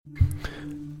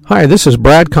Hi, this is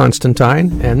Brad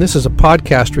Constantine, and this is a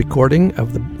podcast recording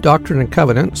of the Doctrine and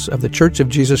Covenants of the Church of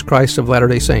Jesus Christ of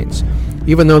Latter-day Saints.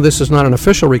 Even though this is not an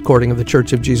official recording of the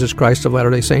Church of Jesus Christ of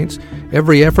Latter-day Saints,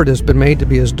 every effort has been made to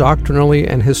be as doctrinally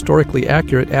and historically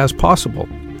accurate as possible.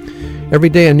 Every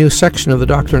day a new section of the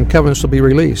Doctrine and Covenants will be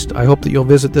released. I hope that you'll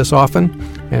visit this often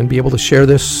and be able to share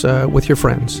this with your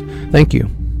friends. Thank you.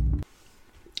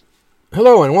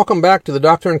 Hello, and welcome back to the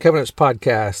Doctrine and Covenants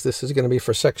podcast. This is going to be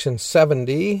for section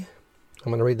 70.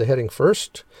 I'm going to read the heading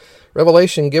first.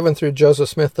 Revelation given through Joseph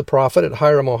Smith the prophet at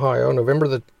Hiram, Ohio, November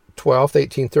the 12th,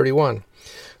 1831.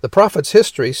 The prophet's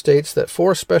history states that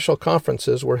 4 special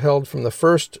conferences were held from the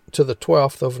 1st to the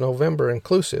 12th of November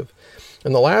inclusive.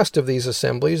 In the last of these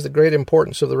assemblies, the great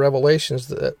importance of the revelations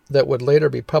that would later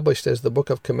be published as the Book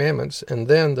of Commandments and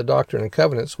then the Doctrine and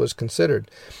Covenants was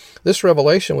considered. This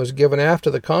revelation was given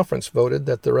after the conference voted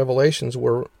that the revelations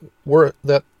were worth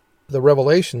to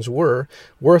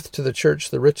the church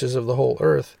the riches of the whole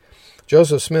earth.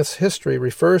 Joseph Smith's history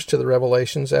refers to the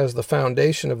revelations as the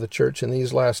foundation of the church in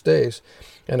these last days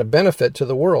and a benefit to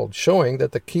the world, showing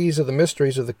that the keys of the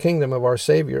mysteries of the kingdom of our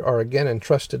Savior are again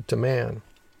entrusted to man.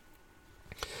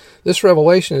 This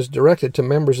revelation is directed to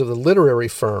members of the literary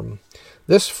firm.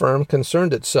 This firm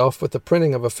concerned itself with the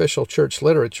printing of official church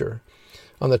literature.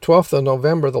 On the 12th of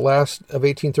November, of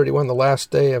 1831, the last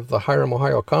day of the Hiram,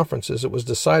 Ohio conferences, it was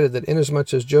decided that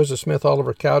inasmuch as Joseph Smith,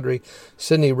 Oliver Cowdery,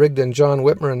 Sidney Rigdon, John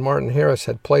Whitmer, and Martin Harris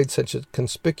had played such a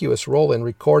conspicuous role in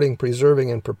recording, preserving,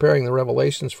 and preparing the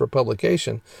revelations for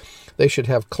publication, they should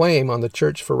have claim on the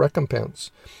church for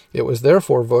recompense. It was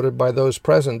therefore voted by those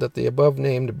present that the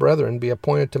above-named brethren be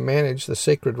appointed to manage the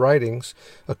sacred writings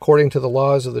according to the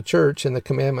laws of the church and the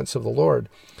commandments of the Lord.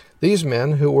 These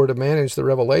men, who were to manage the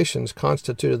revelations,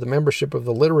 constituted the membership of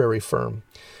the literary firm.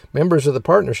 Members of the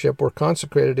partnership were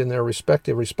consecrated in their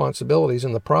respective responsibilities,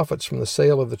 and the profits from the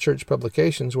sale of the church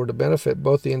publications were to benefit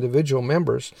both the individual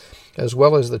members as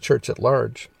well as the church at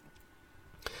large.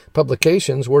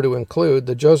 Publications were to include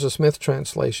the Joseph Smith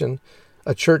translation,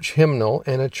 a church hymnal,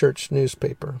 and a church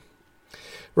newspaper.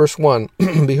 Verse 1,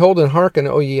 Behold and hearken,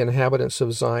 O ye inhabitants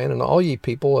of Zion, and all ye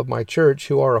people of my church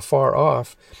who are afar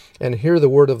off, and hear the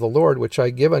word of the Lord, which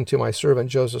I give unto my servant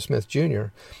Joseph Smith, Jr.,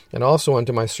 and also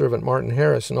unto my servant Martin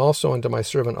Harris, and also unto my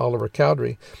servant Oliver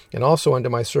Cowdery, and also unto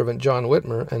my servant John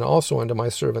Whitmer, and also unto my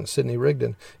servant Sidney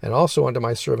Rigdon, and also unto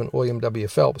my servant William W.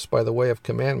 Phelps, by the way of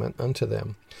commandment unto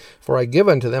them. For I give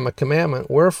unto them a commandment,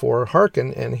 wherefore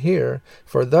hearken and hear,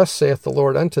 for thus saith the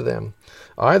Lord unto them,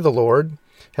 I, the Lord,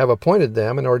 have appointed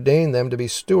them and ordained them to be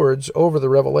stewards over the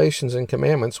revelations and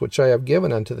commandments which I have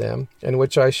given unto them, and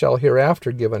which I shall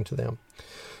hereafter give unto them.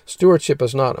 Stewardship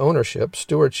is not ownership.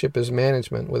 Stewardship is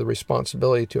management with a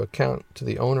responsibility to account to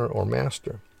the owner or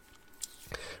master.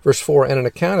 Verse 4, And an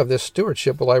account of this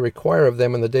stewardship will I require of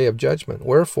them in the day of judgment.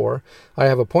 Wherefore I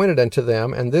have appointed unto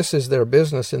them, and this is their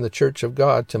business in the church of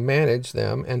God, to manage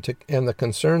them, and the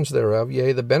concerns thereof,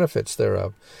 yea, the benefits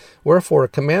thereof. Wherefore a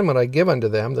commandment I give unto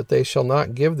them, that they shall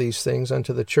not give these things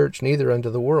unto the church, neither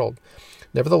unto the world.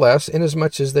 Nevertheless,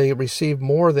 inasmuch as they receive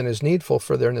more than is needful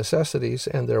for their necessities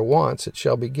and their wants, it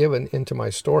shall be given into my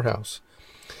storehouse.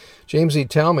 James E.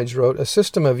 Talmage wrote, A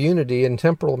system of unity in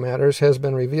temporal matters has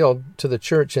been revealed to the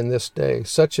church in this day.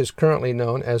 Such is currently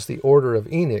known as the Order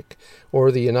of Enoch,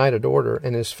 or the United Order,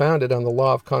 and is founded on the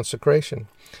law of consecration.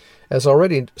 As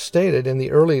already stated, in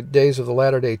the early days of the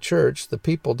Latter-day Church, the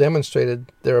people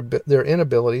demonstrated their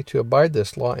inability to abide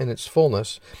this law in its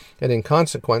fullness, and in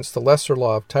consequence the lesser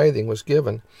law of tithing was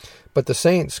given. But the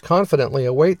saints confidently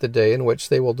await the day in which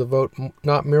they will devote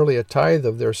not merely a tithe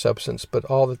of their substance, but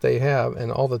all that they have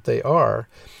and all that they are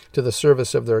to the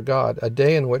service of their God, a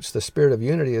day in which the spirit of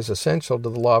unity is essential to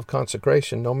the law of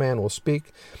consecration. No man will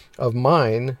speak of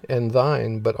mine and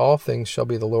thine, but all things shall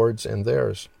be the Lord's and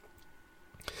theirs.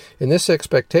 In this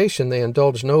expectation, they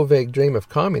indulge no vague dream of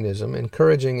communism,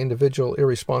 encouraging individual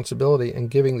irresponsibility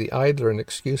and giving the idler an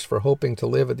excuse for hoping to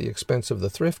live at the expense of the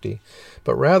thrifty,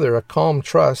 but rather a calm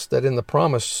trust that in the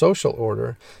promised social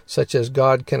order, such as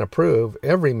God can approve,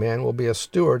 every man will be a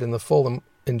steward in the full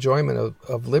enjoyment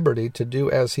of liberty to do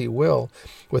as he will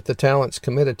with the talents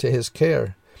committed to his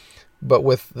care, but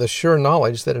with the sure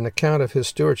knowledge that an account of his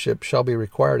stewardship shall be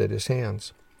required at his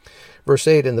hands. Verse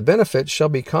 8, And the benefits shall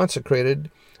be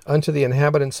consecrated unto the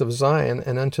inhabitants of Zion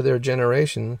and unto their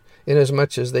generation,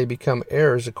 inasmuch as they become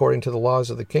heirs according to the laws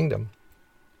of the kingdom.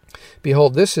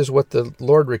 Behold, this is what the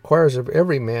Lord requires of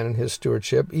every man in his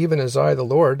stewardship, even as I, the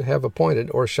Lord, have appointed,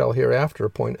 or shall hereafter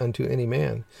appoint unto any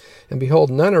man. And behold,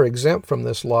 none are exempt from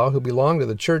this law who belong to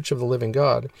the church of the living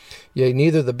God. Yea,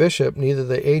 neither the bishop, neither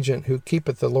the agent who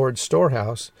keepeth the Lord's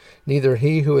storehouse, neither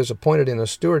he who is appointed in a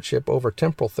stewardship over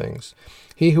temporal things.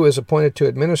 He who is appointed to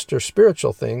administer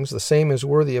spiritual things, the same is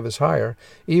worthy of his hire,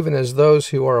 even as those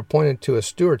who are appointed to a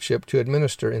stewardship to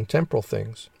administer in temporal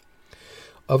things.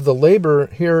 Of the labor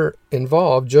here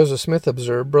involved, Joseph Smith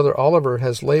observed, Brother Oliver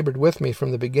has labored with me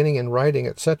from the beginning in writing,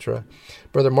 etc.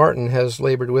 Brother Martin has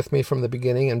labored with me from the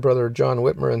beginning, and Brother John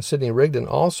Whitmer and Sidney Rigdon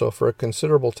also for a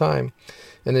considerable time.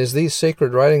 And as these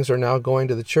sacred writings are now going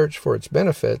to the church for its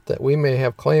benefit, that we may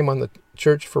have claim on the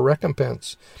church for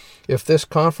recompense, if this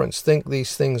conference think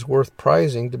these things worth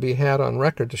prizing to be had on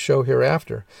record to show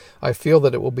hereafter, I feel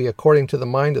that it will be according to the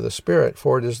mind of the Spirit,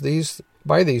 for it is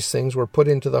by these things were put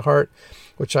into the heart,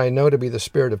 which I know to be the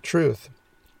Spirit of truth.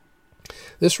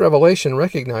 This revelation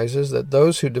recognizes that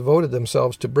those who devoted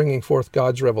themselves to bringing forth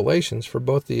God's revelations for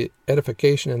both the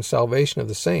edification and salvation of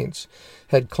the saints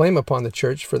had claim upon the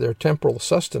church for their temporal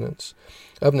sustenance.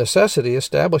 Of necessity,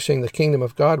 establishing the kingdom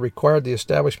of God required the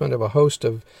establishment of a host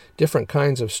of different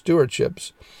kinds of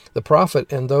stewardships. The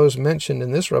prophet and those mentioned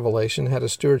in this revelation had a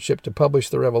stewardship to publish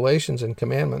the revelations and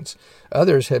commandments.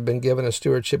 Others had been given a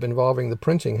stewardship involving the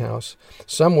printing house.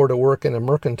 Some were to work in a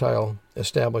mercantile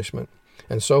establishment,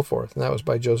 and so forth. And that was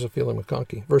by Joseph Fielding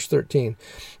McConkie. Verse 13,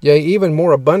 Yea, even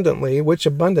more abundantly, which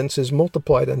abundance is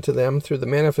multiplied unto them through the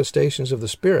manifestations of the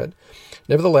Spirit.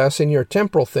 Nevertheless, in your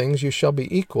temporal things you shall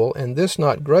be equal, and this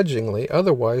not grudgingly,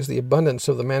 otherwise the abundance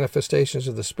of the manifestations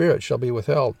of the Spirit shall be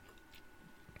withheld.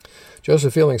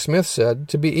 Joseph Fielding Smith said,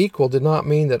 To be equal did not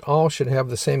mean that all should have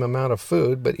the same amount of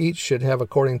food, but each should have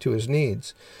according to his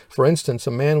needs. For instance,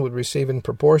 a man would receive in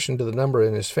proportion to the number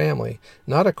in his family.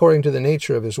 Not according to the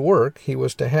nature of his work, he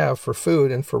was to have for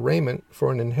food and for raiment,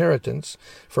 for an inheritance,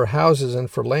 for houses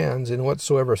and for lands, in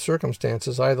whatsoever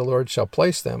circumstances I the Lord shall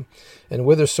place them, and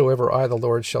whithersoever I the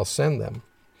Lord shall send them.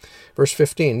 Verse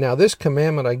 15, Now this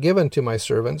commandment I give unto my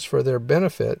servants for their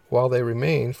benefit while they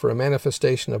remain, for a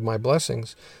manifestation of my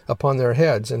blessings upon their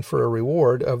heads, and for a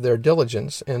reward of their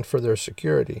diligence, and for their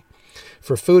security.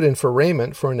 For food and for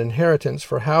raiment, for an inheritance,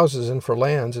 for houses and for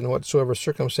lands, in whatsoever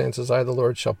circumstances I the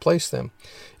Lord shall place them,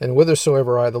 and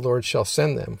whithersoever I the Lord shall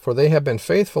send them. For they have been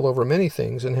faithful over many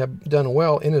things, and have done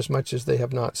well inasmuch as they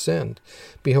have not sinned.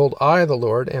 Behold, I the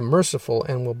Lord am merciful,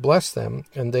 and will bless them,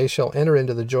 and they shall enter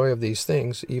into the joy of these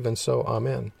things, even so,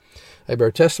 Amen. I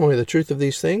bear testimony of the truth of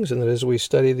these things, and that as we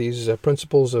study these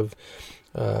principles of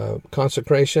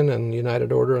consecration and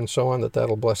united order and so on,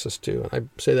 that'll bless us too. I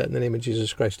say that in the name of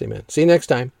Jesus Christ, amen. See you next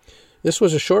time. This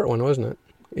was a short one, wasn't it?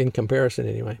 In comparison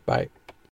anyway. Bye.